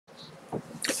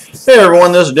Hey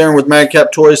everyone, this is Darren with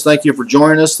Madcap Toys. Thank you for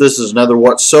joining us. This is another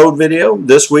What Sold video.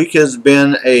 This week has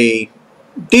been a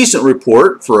decent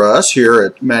report for us here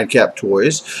at Madcap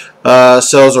Toys.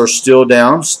 Sales are still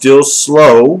down, still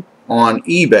slow on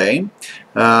eBay.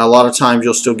 A lot of times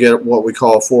you'll still get what we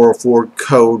call a 404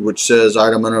 code, which says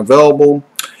item unavailable,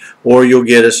 or you'll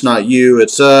get it's not you,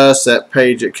 it's us, that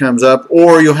page that comes up,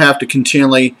 or you'll have to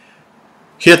continually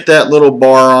hit that little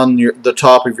bar on the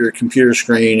top of your computer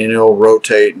screen and it'll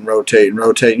rotate and rotate and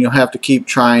rotate, and you'll have to keep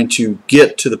trying to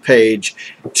get to the page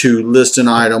to list an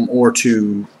item or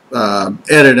to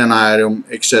edit an item,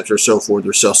 etc. so forth.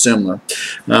 They're so similar.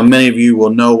 Many of you will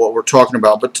know what we're talking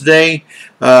about, but today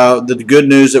the good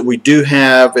news that we do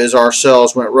have is our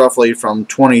sales went roughly from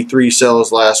 23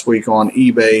 sales last week on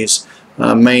eBay's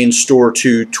main store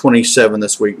to 27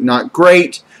 this week. Not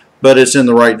great, but it's in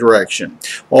the right direction.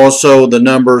 Also, the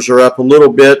numbers are up a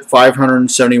little bit,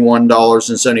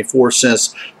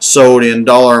 $571.74 sold in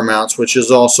dollar amounts, which is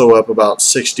also up about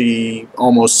 $60,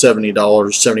 almost $70,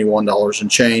 $71 and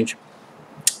change.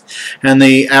 And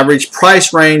the average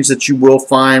price range that you will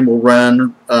find will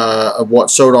run of what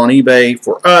sold on eBay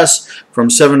for us from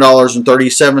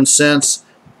 $7.37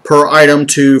 per item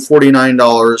to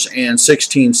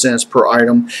 $49.16 per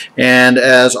item. And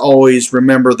as always,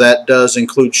 remember that does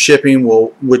include shipping,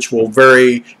 which will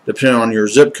vary depending on your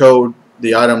zip code,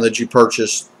 the item that you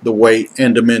purchased, the weight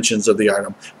and dimensions of the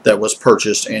item that was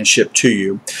purchased and shipped to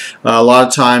you. A lot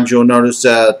of times you'll notice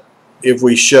that if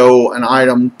we show an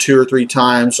item 2 or 3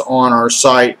 times on our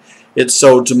site, it's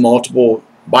sold to multiple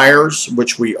buyers,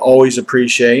 which we always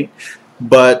appreciate.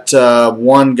 But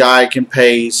one guy can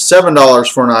pay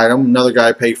 $7 for an item, another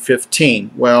guy pay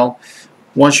 $15. Well,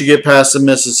 once you get past the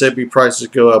Mississippi, prices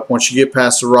go up. Once you get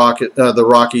past the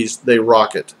Rockies, they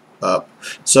rocket up.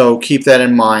 So keep that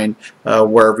in mind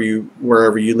wherever you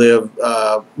live.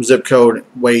 Zip code,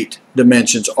 weight,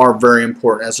 dimensions are very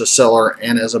important as a seller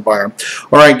and as a buyer.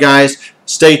 All right, guys.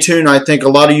 Stay tuned. I think a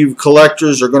lot of you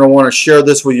collectors are going to want to share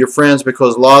this with your friends,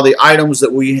 because a lot of the items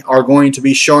that we are going to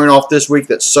be showing off this week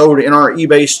that sold in our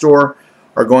eBay store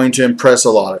are going to impress a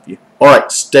lot of you.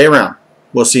 Alright, stay around.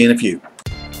 We'll see you in a few.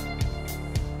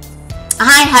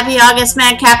 Hi, happy August,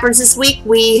 Madcappers. This week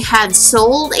we had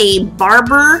sold a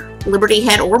Barber, Liberty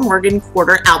Head, or Morgan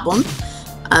Quarter album.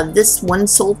 This one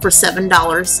sold for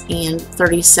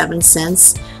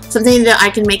 $7.37. Something that I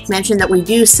can make mention that we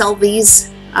do sell these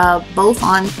both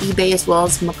on eBay as well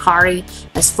as Mercari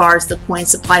as far as the coin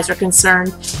supplies are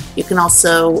concerned. You can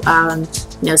also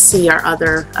see our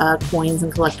other coins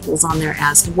and collectibles on there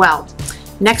as well.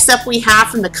 Next up we have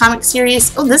from the comic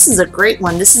series, oh, this is a great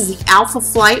one. This is the Alpha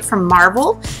Flight from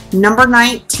Marvel, number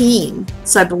 19.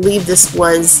 So I believe this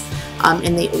was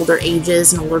in the older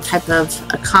ages, an older type of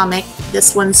a comic.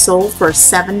 This one sold for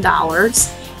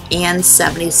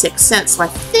 $7.76. So I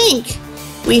think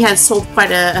we have sold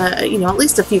quite at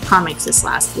least a few comics this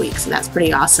last week, so that's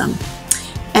pretty awesome.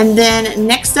 And then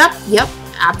next up, yep,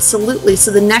 absolutely.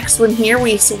 So the next one here,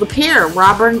 we sold a pair,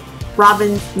 Robin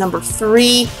number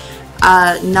 3,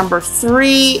 and number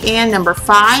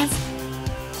 5,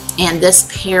 and this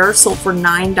pair sold for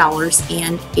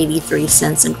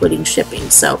 $9.83, including shipping.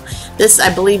 So this,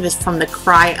 I believe, is from the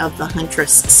Cry of the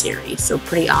Huntress series, so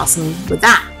pretty awesome with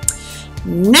that.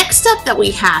 Next up that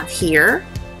we have here,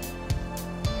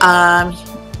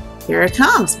 here it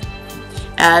comes.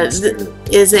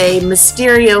 Is a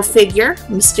Mysterio figure.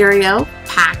 Mysterio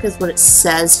pack is what it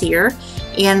says here.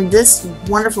 And this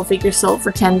wonderful figure sold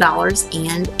for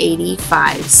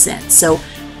 $10.85. So,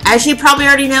 as you probably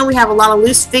already know, we have a lot of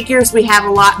loose figures. We have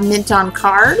a lot mint on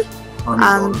card.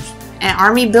 And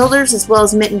Army Builders, as well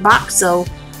as mint and box. So,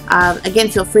 again,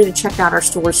 feel free to check out our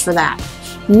stores for that.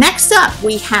 Next up,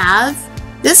 we have...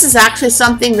 This is actually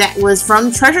something that was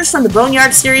from Treasures from the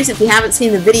Boneyard series. If you haven't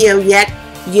seen the video yet,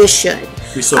 you should.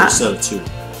 We sold a set of 2.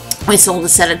 We sold a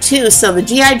set of 2. So the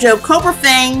G.I. Joe Cobra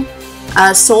Fang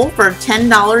sold for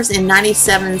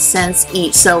 $10.97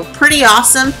 each. So pretty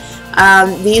awesome.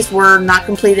 These were not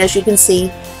complete, as you can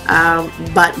see,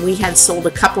 but we had sold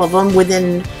a couple of them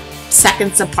within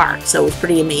seconds apart. So it was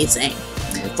pretty amazing.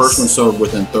 The first one sold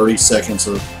within 30 seconds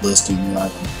of listing the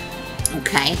item.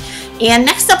 Okay. And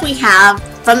next up we have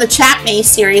from the Chat May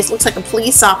series, looks like a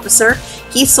police officer.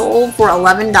 He sold for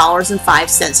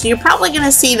 $11.05. So you're probably going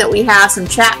to see that we have some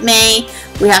Chat May,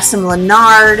 we have some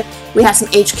Leonard, we have some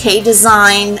HK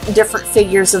Design, different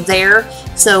figures of there.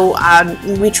 So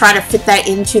we try to fit that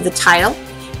into the title.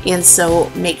 And so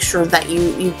make sure that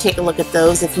you take a look at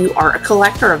those if you are a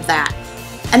collector of that.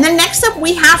 And then next up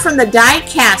we have from the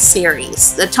Die-Cast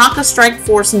series, the Tonka Strike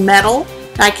Force Metal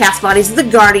die-cast bodies of the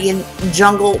Guardian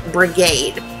Jungle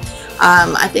Brigade.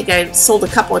 I think I sold a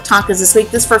couple of Tonkas this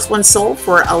week. This first one sold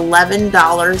for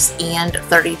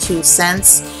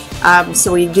 $11.32.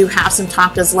 So we do have some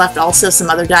Tonkas left, also some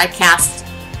other die casts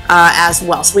as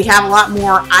well. So we have a lot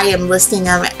more. I am listing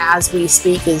them as we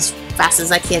speak as fast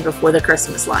as I can before the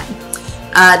Christmas line.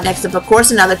 Next up, of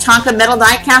course, another Tonka metal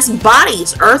die cast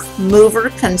bodies, Earth Mover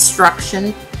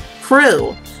Construction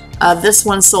Crew. This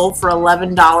one sold for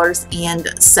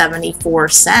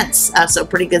 $11.74. So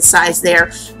pretty good size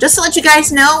there. Just to let you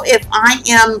guys know, if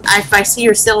I see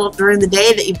you're still during the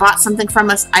day that you bought something from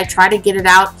us, I try to get it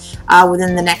out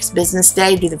within the next business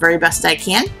day. Do the very best I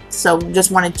can. So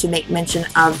just wanted to make mention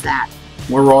of that.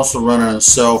 We're also running a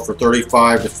sale for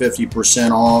 35 to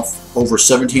 50% off. Over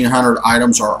 1,700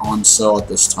 items are on sale at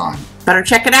this time. Better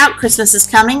check it out. Christmas is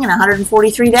coming in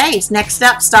 143 days. Next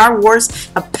up, Star Wars,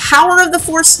 A Power of the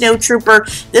Force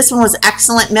Snowtrooper. This one was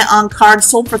excellent. Mint on card.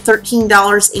 Sold for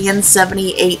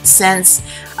 $13.78.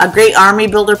 A great army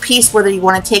builder piece, whether you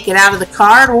want to take it out of the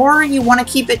card or you want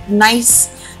to keep it nice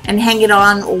and hang it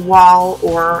on a wall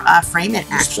or frame it,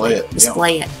 actually.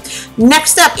 Display it.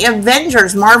 Next up,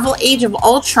 Avengers, Marvel Age of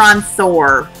Ultron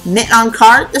Thor. Mint on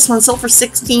card. This one sold for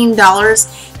 $16.10.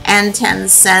 And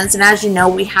as you know,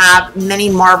 we have many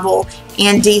Marvel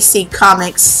and DC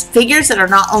Comics figures that are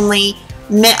not only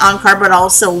mint on card, but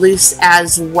also loose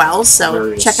as well.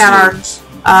 So check out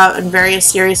our in various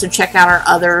series. So check out our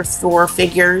other Thor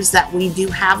figures that we do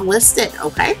have listed,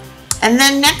 okay? And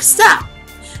then next up,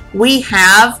 we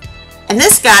have, and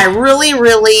this guy really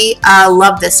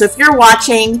loved this. So if you're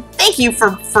watching, thank you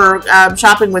for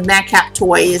shopping with Madcap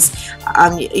Toys.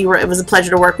 It was a pleasure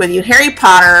to work with you. Harry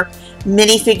Potter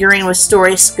mini figurine with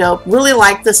story scope. Really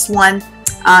like this one.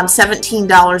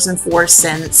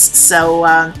 $17.04. So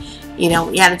you know,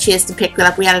 you had a chance to pick that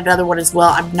up. We had another one as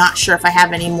well. I'm not sure if I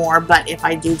have any more, but if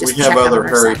I do, just check out our We have other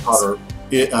Harry sites. Potter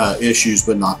issues,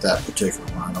 but not that particular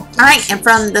one. I don't think. All right, and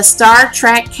from the Star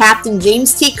Trek Captain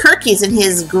James T. Kirk, he's in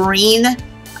his green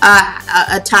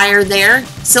attire there.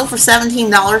 Sold for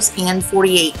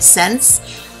 $17.48.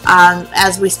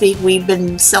 As we speak, we've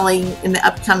been selling in the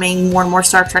upcoming more and more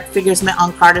Star Trek figures mint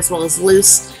on card as well as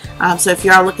loose. So if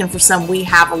you are looking for some, we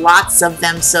have lots of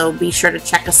them, so be sure to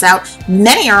check us out.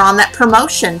 Many are on that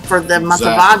promotion for the month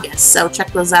of August, so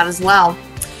check those out as well.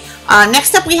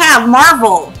 Next up, we have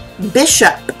Marvel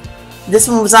Bishop. This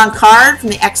one was on card from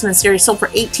the X-Men series, sold for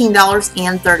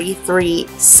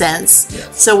 $18.33.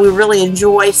 Yes. So we really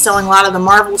enjoy selling a lot of the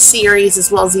Marvel series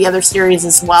as well as the other series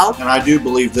as well. And I do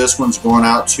believe this one's going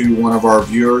out to one of our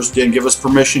viewers. Didn't give us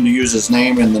permission to use his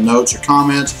name in the notes or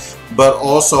comments, but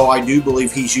also I do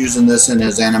believe he's using this in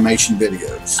his animation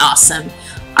videos. Awesome.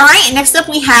 All right, and next up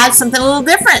we had something a little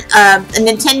different. A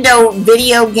Nintendo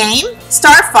video game,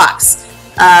 Star Fox.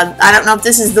 I don't know if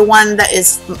this is the one that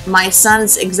is my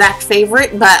son's exact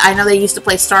favorite, but I know they used to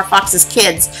play Star Fox as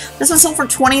kids. This one sold for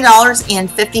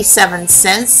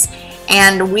 $20.57,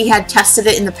 and we had tested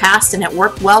it in the past, and it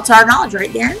worked well to our knowledge, right,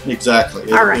 Darren?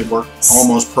 Exactly. All right. It worked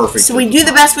almost perfect. So we do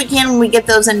the best we can when we get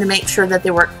those in to make sure that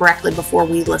they work correctly before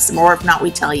we list them, or if not,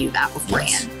 we tell you that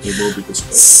beforehand. Yes, it will be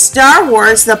displayed. Star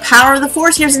Wars, The Power of the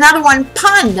Force. Here's another one,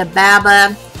 Ponda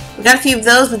Baba. We got a few of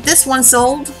those, but this one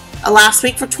sold last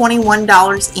week for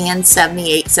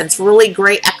 $21.78. Really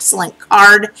great, excellent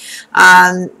card.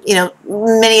 You know,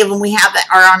 many of them we have that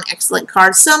are on excellent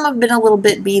cards. Some have been a little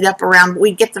bit beat up around, but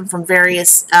we get them from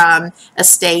various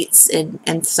estates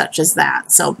and such as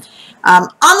that. So on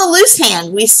the loose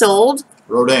hand, we sold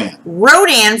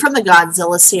Rodan from the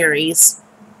Godzilla series.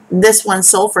 This one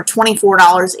sold for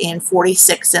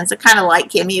 $24.46. I kind of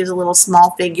like him. He was a little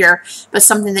small figure, but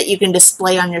something that you can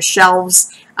display on your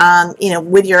shelves, you know,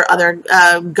 with your other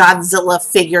Godzilla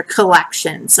figure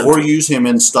collection. So or use him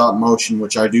in stop motion,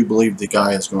 which I do believe the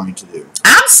guy is going to do.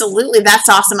 Absolutely. That's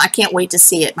awesome. I can't wait to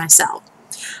see it myself.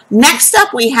 Next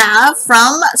up, we have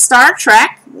from Star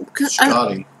Trek,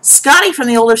 Scotty from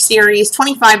the older series,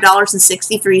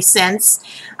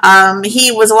 $25.63.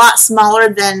 He was a lot smaller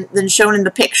than shown in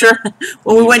the picture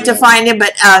when we went to find him,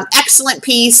 but excellent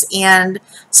piece, and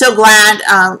so glad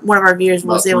one of our viewers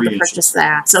was able to purchase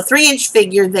that. So 3-inch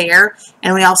figure there,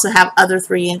 and we also have other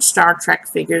 3-inch Star Trek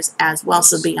figures as well,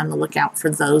 so be on the lookout for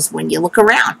those when you look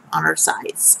around on our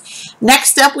sites.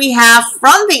 Next up, we have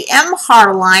from the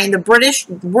MHAR line, the British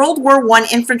World War I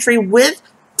infantry with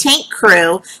tank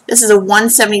crew. This is a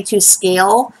 172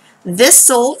 scale. This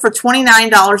sold for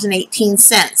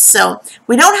 $29.18. So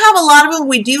we don't have a lot of them.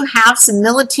 We do have some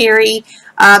military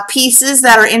pieces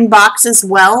that are in box as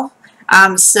well.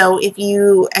 So if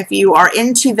you are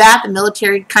into that, the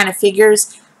military kind of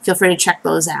figures, feel free to check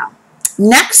those out.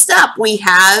 Next up, we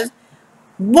have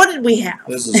What did we have?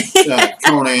 This is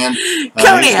Conan. He's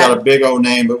Conan. got a big old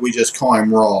name, but we just call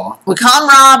him Raw. We call him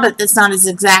Raw, but that's not his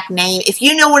exact name. If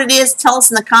you know what it is, tell us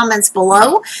in the comments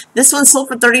below. This one sold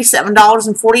for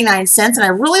 $37.49, and I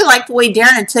really like the way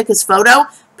Darren took his photo.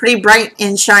 Pretty bright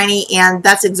and shiny, and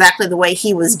that's exactly the way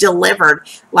he was delivered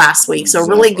last week. So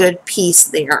Exactly. really good piece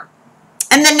there.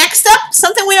 And then next up,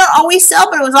 something we don't always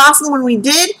sell, but it was awesome when we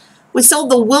did. We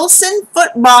sold the Wilson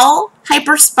Football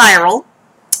Hyper Spiral.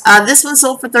 This one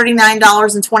sold for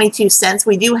 $39.22.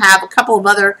 We do have a couple of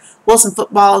other Wilson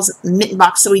Footballs mitten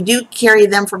box, so we do carry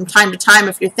them from time to time.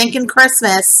 If you're thinking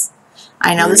Christmas,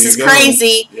 I know There this you is go.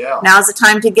 crazy. Yeah. Now's the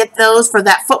time to get those for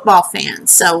that football fan.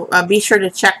 So be sure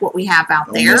to check what we have out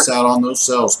Don't there. miss out on those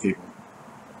sales, people.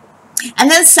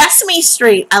 And then Sesame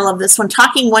Street. I love this one.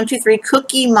 Talking 1-2-3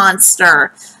 Cookie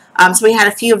Monster. So we had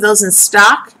a few of those in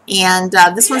stock, and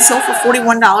this one sold for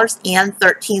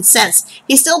 $41.13.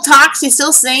 He still talks, he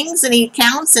still sings, and he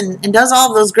counts and does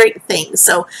all those great things.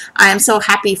 So I am so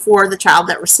happy for the child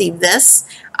that received this.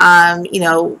 You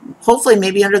know, hopefully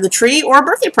maybe under the tree or a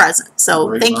birthday present. So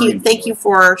Great thank you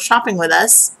for shopping with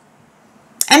us.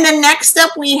 And then next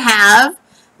up we have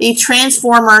the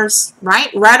Transformers, right?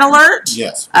 Red Alert?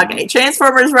 Yes. Okay,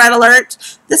 Transformers Red Alert.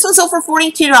 This one sold for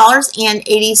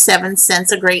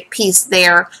 $42.87. A great piece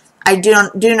there. I do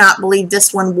not believe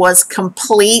this one was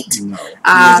complete. No, it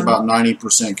was about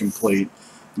 90% complete.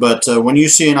 But when you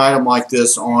see an item like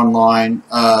this online,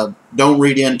 don't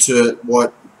read into it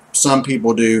what some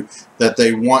people do, that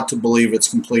they want to believe it's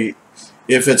complete.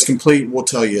 If it's complete, we'll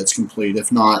tell you it's complete.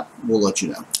 If not, we'll let you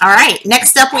know. All right,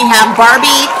 next up we have Barbie.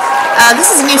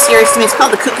 This is a new series to me. It's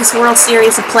called the Cookie Swirl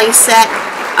series, a play set.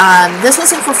 This one's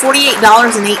sold for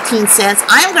 $48.18.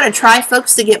 I am going to try,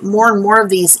 folks, to get more and more of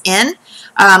these in.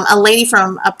 A lady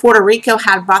from Puerto Rico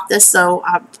had bought this, so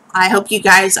I hope you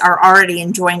guys are already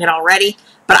enjoying it already.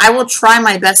 But I will try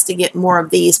my best to get more of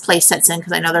these play sets in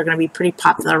because I know they're going to be pretty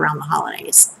popular around the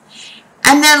holidays.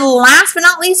 And then last but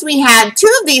not least, we had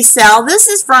two of these sell. This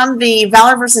is from the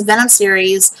Valor vs. Venom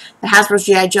series, the Hasbro's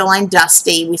G.I. Joe line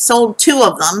Dusty. We sold two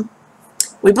of them.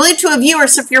 We believe to a viewer,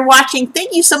 so if you're watching,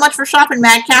 thank you so much for shopping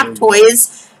Madcap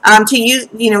Toys. To use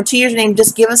your name,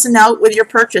 just give us a note with your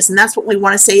purchase, and that's what we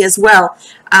want to say as well.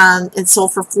 It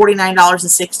sold for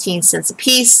 $49.16 a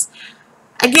piece.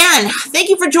 Again, thank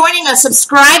you for joining us.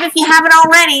 Subscribe if you haven't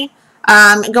already.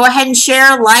 Go ahead and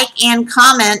share, like, and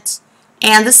comment.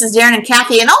 And this is Darren and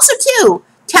Kathy. And also, too,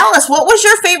 tell us, what was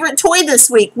your favorite toy this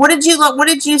week? What did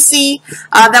you see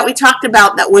that we talked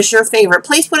about that was your favorite?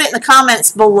 Please put it in the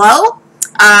comments below.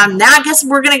 Now I guess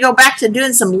we're going to go back to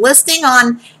doing some listing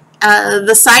on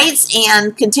the sites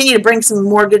and continue to bring some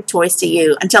more good toys to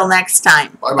you. Until next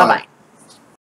time. Bye-bye. Bye-bye.